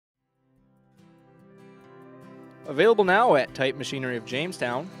Available now at Titan Machinery of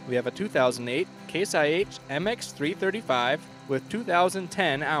Jamestown, we have a 2008 Case IH MX335 with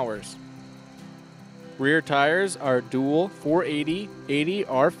 2010 hours. Rear tires are dual 480/80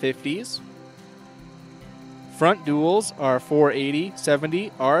 R50s. Front duals are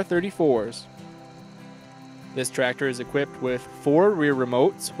 480/70 R34s. This tractor is equipped with 4 rear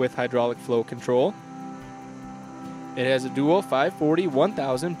remotes with hydraulic flow control. It has a dual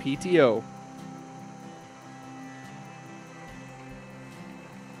 540/1000 PTO.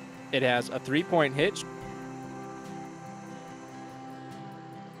 It has a 3-point hitch.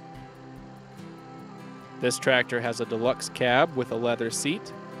 This tractor has a deluxe cab with a leather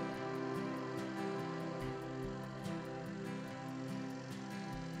seat.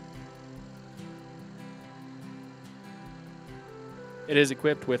 It is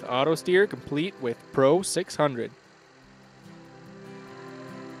equipped with auto steer complete with Pro 600.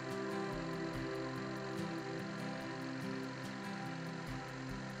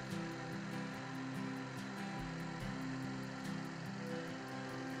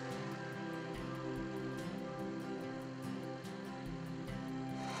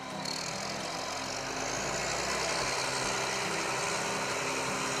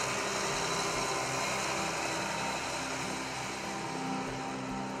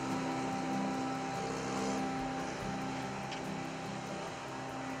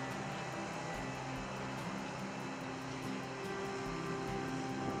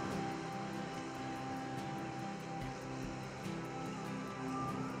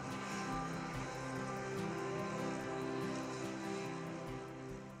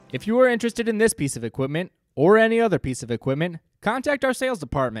 If you are interested in this piece of equipment or any other piece of equipment, contact our sales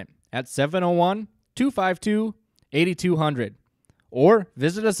department at 701-252-8200 or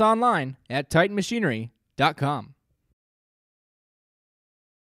visit us online at titanmachinery.com.